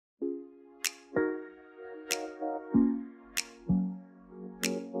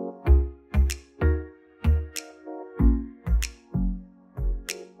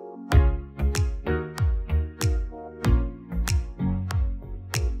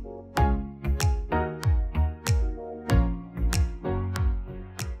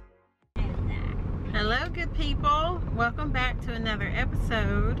Hello, good people. Welcome back to another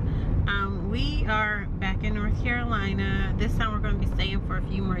episode. We are back in North Carolina. This time we're going to be staying for a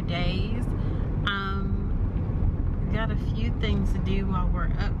few more days. We got a few things to do while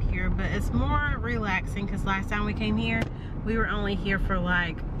we're up here, but it's more relaxing because last time we came here, we were only here for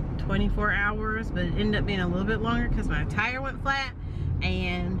like 24 hours, but it ended up being a little bit longer because my tire went flat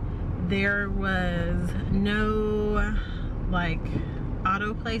and there was no like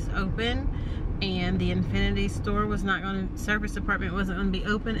auto place open, and the Infinity store was not going to, service department wasn't going to be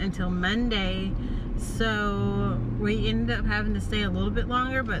open until Monday. So we ended up having to stay a little bit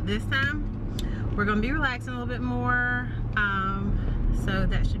longer, but this time we're going to be relaxing a little bit more. So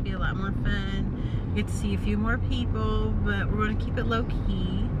that should be a lot more fun. Get to see a few more people, but we're going to keep it low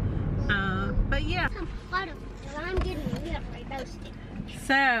key. But yeah. I'm getting roasted.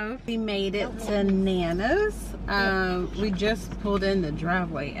 So we made it to Nana's. We just pulled in the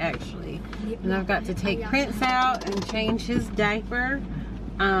driveway actually, and I've got to take Prince out and change his diaper.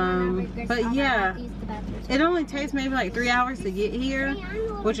 But yeah, it only takes maybe like 3 hours to get here,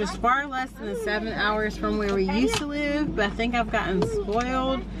 which is far less than the 7 hours from where we used to live. But I think I've gotten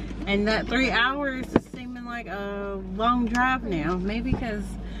spoiled, and that 3 hours is seeming like a long drive now. Maybe because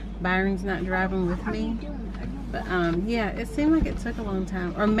Byron's not driving with me. But yeah, it seemed like it took a long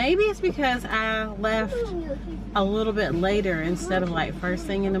time. Or maybe it's because I left a little bit later instead of like first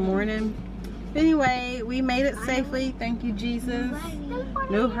thing in the morning. But anyway, we made it safely. Thank you, Jesus.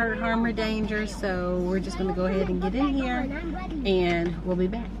 No hurt, harm, or danger. So we're just going to go ahead and get in here and we'll be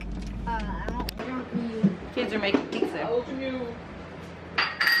back. Kids are making pizza.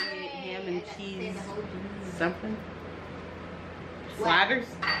 Ham and cheese something. Sliders.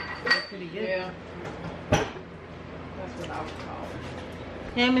 That's pretty good. Yeah. That's what I would call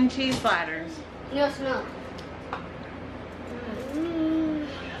it. Ham and cheese sliders. No smell.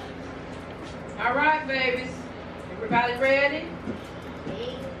 All right, babies. Everybody ready?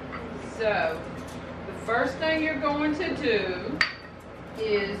 So, the first thing you're going to do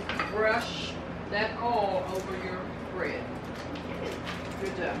is brush that oil over your bread.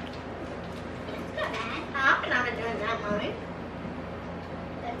 Good job. I'm not doing that, Mommy.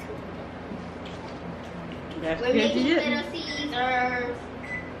 That's We're good making to do. Little Caesars.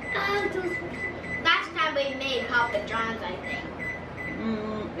 Last time we made Papa John's, I think.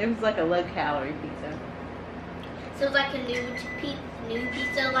 It was like a low-calorie pizza. So it's like a new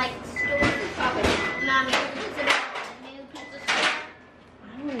pizza like store. Papa John's. Mommy, is it a new pizza store?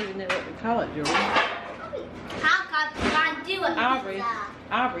 I don't even know what to call it, George. How can do a pizza?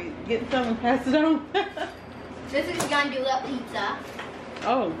 Aubrey, get some and pass it on. This is gonna do a pizza.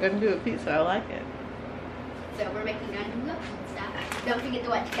 Oh, gonna do a pizza. I like it. So we're making gonna do a pizza. Don't forget to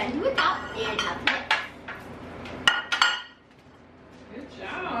watch Gonna Do It Top and have it. Good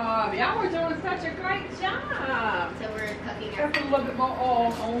job. Y'all were doing such a great job. So we're cooking our Put a little bit more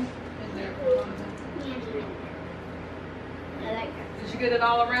oil on in there. I like that. Did you get it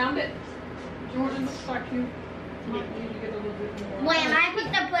all around it? Jordan, looks like you might need to get a little bit more. Wait, am I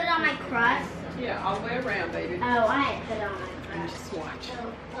supposed to put it on my crust? Yeah, all the way around, baby. Oh, I had to put it on my crust. Just watch.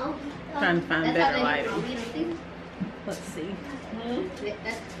 Oh. Trying to find That's better how they lighting. do it. Let's see.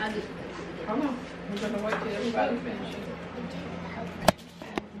 Hold on. We're going to wait till everybody finishes.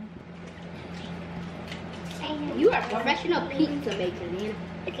 You are a professional pizza maker, man.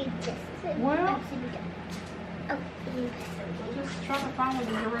 Well, just try to follow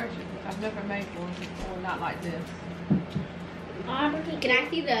the directions. I've never made one before, not like this. Can I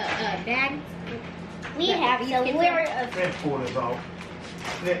see the bag? We have so we're Transport is off.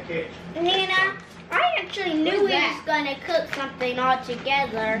 Net catch. Nana, I actually knew we was gonna cook something all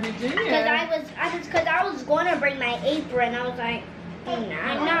together. You did? Because I was gonna bring my apron. I was like, I'm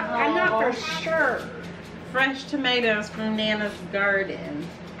not for sure. Fresh tomatoes from Nana's garden.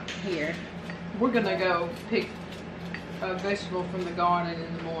 Here. We're going to go pick a vegetable from the garden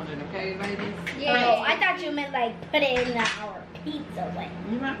in the morning, okay, ladies? Yeah. Oh, I thought you meant like put it in our pizza way.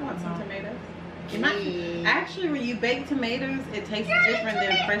 You might want some tomatoes. You might. Actually, when you bake tomatoes, it tastes different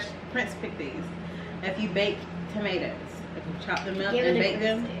than fresh. Prince picked these. If you bake tomatoes, if you chop them up and bake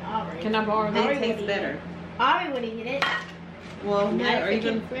them, Can I borrow they that? taste better. Ari would eat it. Well, yeah, are you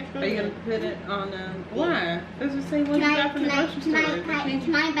gonna put it on? Why? Those are the same ones you got from the grocery store.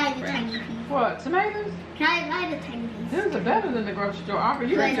 Can I buy the tiny piece? What, tomatoes? Can I buy the tiny piece? Those are better than the grocery store offer.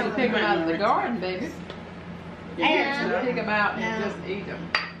 You have to pick them out of the garden, baby. You have to pick them out and just eat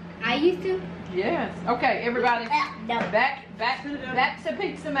them. I used to. Yes. Okay, everybody. No. Back to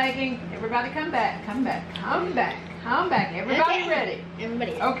pizza making. Everybody come back. Come back. Come back. Come back. Everybody ready?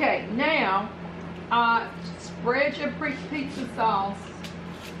 Everybody. Okay, now spread your pizza sauce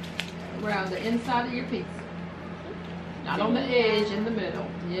around the inside of your pizza. Not on the edge, in the middle.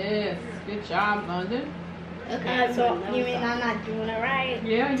 Yes. Good job, London. Okay, so you mean I'm not doing it right?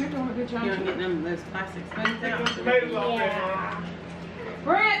 Yeah, you're doing a good job. You don't get them those plastic spoons out. Tomatoes off there, Yeah. Mom.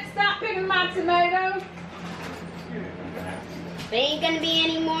 Brent, stop picking my tomatoes. There ain't gonna be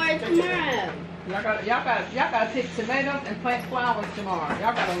any more tomorrow. Y'all gotta pick tomatoes and plant flowers tomorrow.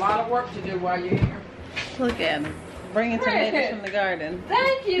 Y'all got a lot of work to do while you're here. Look at them. Bringing tomatoes from the garden.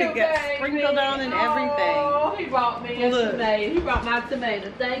 Thank you, It got baby. sprinkled on and everything. Oh, he brought me a Look. tomato. He brought my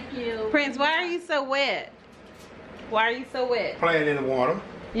tomato. Thank you. Prince, why are you so wet? Why are you so wet? Playing in the water.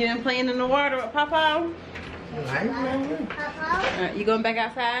 You been playing in the water with Papa? I ain't playing. You going back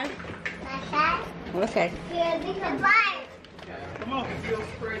outside? Okay. Come on. You'll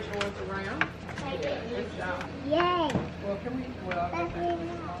spread yours around. Good job. Yay! Well, can we? Well, I'll go back.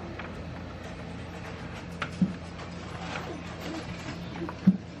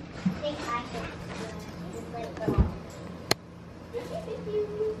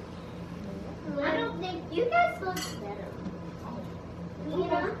 I don't think you guys look better. Who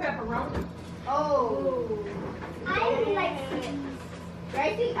wants pepperoni? Oh. I like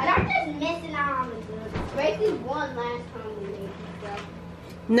Gracie, I'm just missing out on the good. Gracie won last time we made pizza.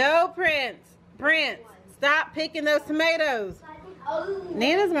 No, Prince. Prince, stop picking those tomatoes. Oh,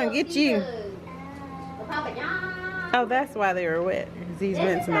 Nana's gonna get you. Papa John. Oh, that's why they were wet. Because he's This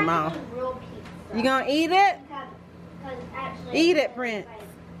rinsing is them off. actually real pizza. You gonna eat it? Because actually, Eat it, Prince.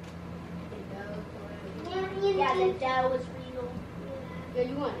 Yeah, the dough was real. Yeah,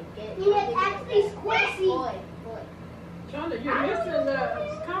 you want to get it. It's actually squishy. Boy. Shonda, you're missing the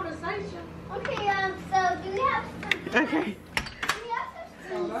conversation. Okay, so do we have some? Okay.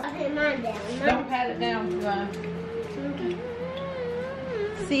 Okay, mine down. Don't pat it down, John.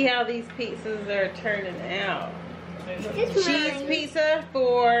 See how these pizzas are turning out. This Cheese pizza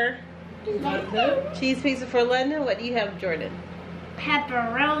for London. What do you have, Jordan?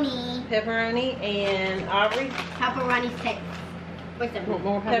 Pepperoni. Pepperoni and Aubrey. Pepperoni 6. What's the Want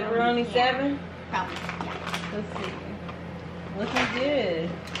more Pepperoni 7. Probably. Yeah. Let's see. Looking good.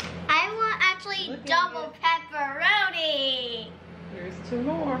 I want actually Look at double pepperoni. Here's 2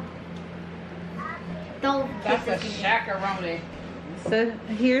 more. Double That's a shakaroni. So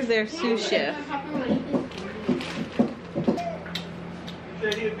here's their sous chef. You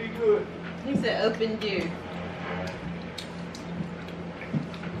said he'd be good. He said open you.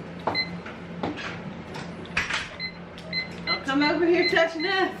 Don't come over here touching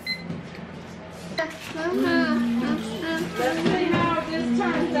us. Let's see how this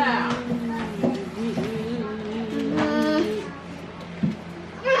turns out.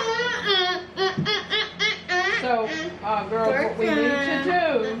 So, girls, what we need to do.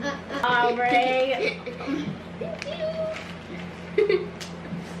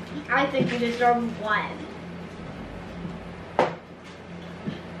 I think you deserve 1.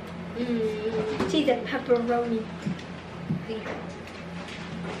 Cheese and pepperoni.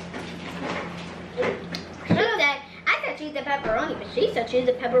 I said cheese and pepperoni, but she said cheese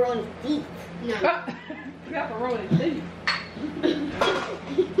and pepperoni deep. No. Pepperoni deep. I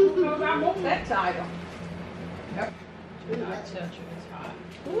want that title. Yep. That temperature is hot.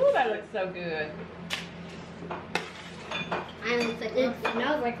 Ooh, that looks so good. I looks like it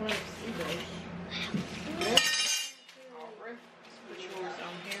smells like seafood. Aubrey, put yours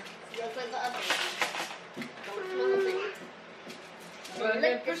on here. Looks like the other one. Don't smell the same. Well,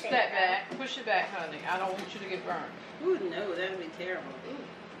 then push that back. Push it back, honey. I don't want you to get burned. Ooh, no, that would be terrible.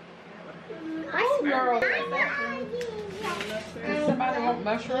 Oh, girl. Does somebody want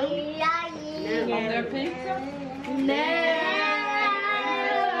mushrooms on their pizza? No.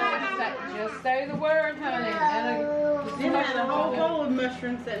 Just say the word, honey. You had a whole bowl of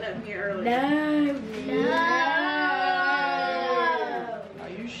mushrooms sitting up here earlier. No. Are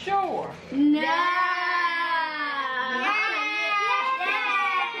you sure? No.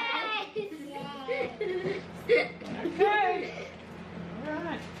 Okay. All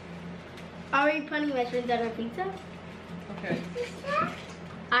right. Are we putting mushrooms on our pizza? Okay.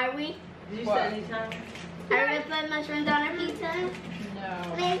 Are we? Did you What? say anytime? Are we putting mushrooms on our pizza? No.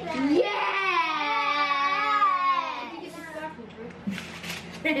 Yeah!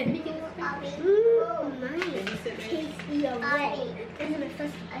 Ooh, nice. Can you sit there? Tasty already. I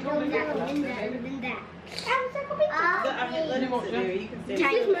don't know. Let him sit there. You can sit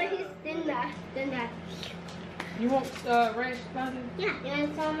there. Then that. You want ranch spaghetti? Yeah, you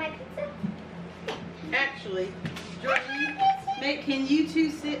want some of my pizza? Actually, Jordan, can you two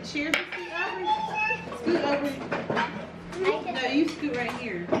share the seat over? Scoot over. No, you scoot right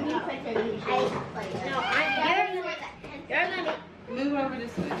here. You're gonna be Move over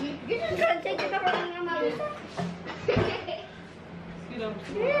this way. You're just gonna take the cover from my pizza? Scoot over.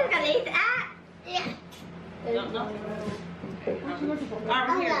 You're just gonna eat that? Yeah. No. What you looking for?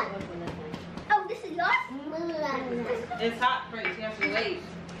 Over here. Oh, this is yours? It's hot, Prince. You have to wait.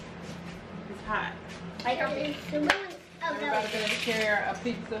 It's hot. Like our pizza. Oh, no. Everybody gonna share a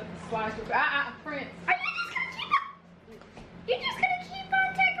pizza slice with Prince. Are you just gonna keep on? You're just gonna keep on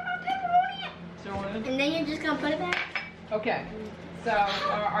taking my pepperoni? Jordan. And then you're just gonna put it back? Okay. So,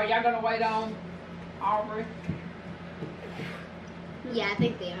 are y'all gonna wait on Aubrey? Yeah, I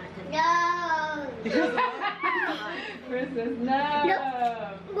think they are. No. Prince says no. Nope.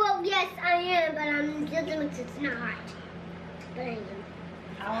 Well, yes, I am, but I'm just because it's not. But I am.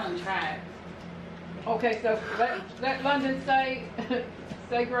 I want to try it. Okay, so let London say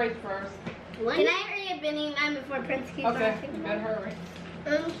grace first. Can I hurry up and eat mine before Prince keeps on Okay, thinking you about better it?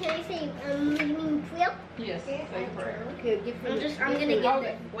 hurry. Can I say, you mean 12? Yes, say a prayer. I'm gonna get Okay.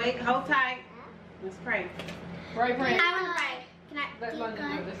 this. Wait, hold tight. Let's pray. Pray, Prince. I want to pray. Can I? Let Dear London do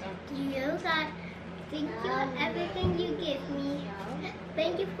God, this one. dear God, thank you for everything you give me.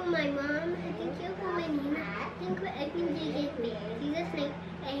 Thank you for my mom. Thank you for my Nina. Thank you for everything you give me. In Jesus' name,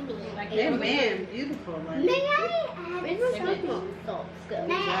 amen. Thank you. Amen. Beautiful. London. May I add something?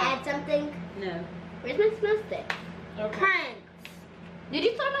 May I add something? No. Where's my smell stick? Okay. Prince. Did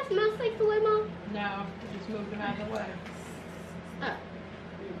you throw my smell sticks away, Mom? No, just move them out of the way. Oh.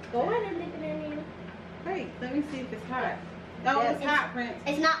 Go ahead and dip it in here. Wait, let me see if it's hot. Oh, it's hot, Prince.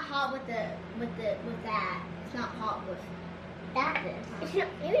 It's not hot with that. It's not hot with that. It's not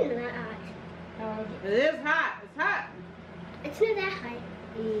even that hot. It is hot. It's hot. It's not that hot.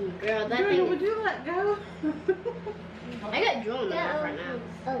 Girl, that Girl, thing. would you let go? I got drool in my mouth right now.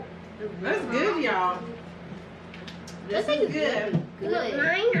 Oh. That's good, y'all. This is good. Good.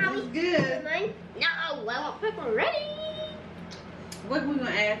 Mine, This is good. Mine? No, I want pepperoni. What we gonna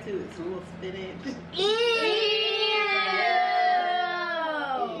add to it? Some little spinach. Ew.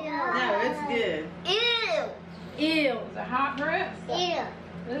 No, it's good. Ew. Ew. Is it hot, Prince? Ew.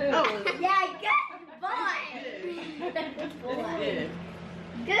 Ew. Oh, Yeah, good it's boy. good.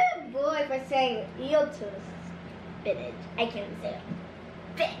 Good boy for saying ew to spinach. I can't say it.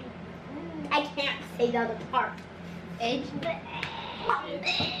 Spin. I can't say the other part. Thank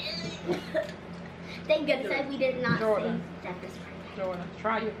goodness we did not Jordan. say that this part. Jordan,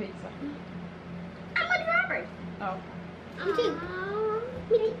 try your pizza. I'm with Robert. Oh, Me too.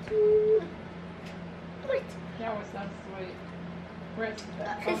 Me too. What? that was so sweet. Prince.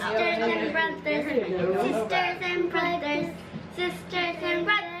 Sisters and brothers. Sisters and brothers. Sisters and brothers. Sisters and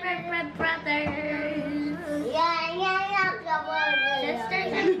brothers. Sisters and brothers.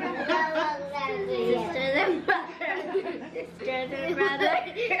 Sisters and brothers.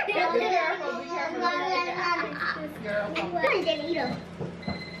 Be careful. Come on, Jenny, eat them.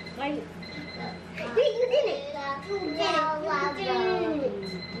 You did it.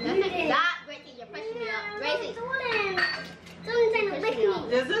 Stop, Gracie. You're pushing me up. Gracie. Someone's trying to lick me.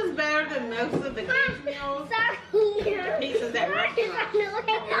 This is better than most of the kids' meals. Sorry. Pizzas at restaurants.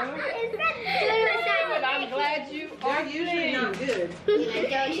 But I'm glad you are They're usually not good.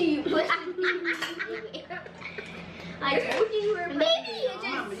 You pushed me. I told you were maybe you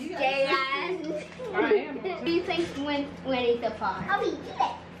Mama, just you stay gotta on. I am. What do you think when it's apart? I'll eat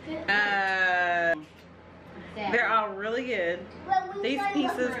it. They're all really good. These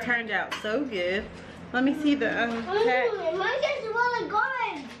pieces turned out so good. Let me see the pack. Mine is really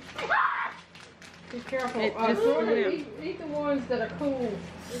good. Be careful. It just Jordan, went. eat the ones that are cool.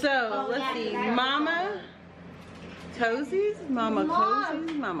 So let's see, Mama Cozy's, Mama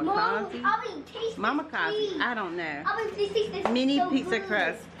Cozy's, Mama Cozy's, I'll be tasting Mama Cozy's. I don't know. I'll be tasting this. Mini so pizza good.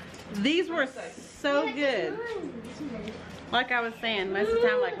 crust. These were so good. Like I was saying, most of the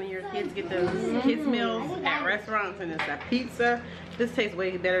time, like when your kids get those kids meals at restaurants and it's a pizza, this tastes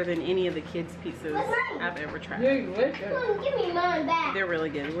way better than any of the kids' pizzas I've ever tried. Delicious. Come on, give me mine back. They're really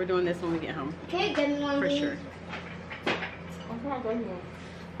good. We're doing this when we get home, Can you give me one, for please? sure.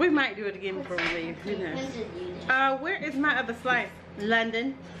 We might do it again before we leave. Who knows? Where is my other slice?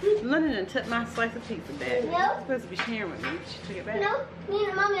 London. London done took my slice of pizza back. No. You're supposed to be sharing with me. She took it back. No, me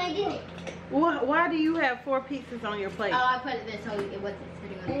and Mommy, I didn't. Why do you have 4 pizzas on your plate? Oh, I put it there so it wasn't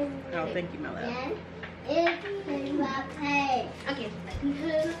sitting on it. Oh, thank you, my love. It's in my plate. Okay.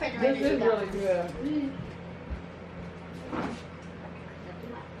 This is really good.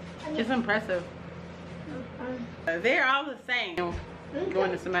 It's impressive. They're all the same.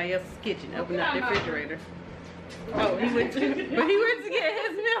 Going to somebody else's kitchen, open up the refrigerator. Oh, he went to get his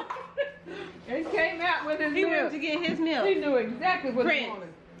milk. It came out with his He milk. went to get his He milk. knew exactly what he Prince. wanted.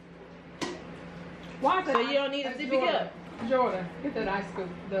 Watch it. So you don't need a sippy cup. Jordan, get that ice scoop.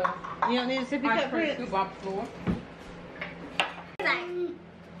 The You don't need a sippy ice cup, cream Prince? scoop off the floor.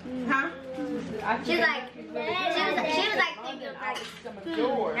 Huh? She's like, she was like thinking like, Some of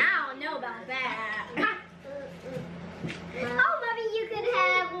yours. I don't know about that. Oh, mommy, you could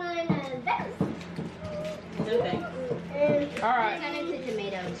have one of those. No thanks. All right. Turn into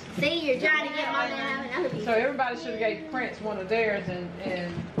tomatoes. See, you're trying to get mom to have another piece. So everybody should have gave Prince one of theirs,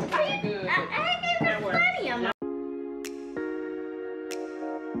 and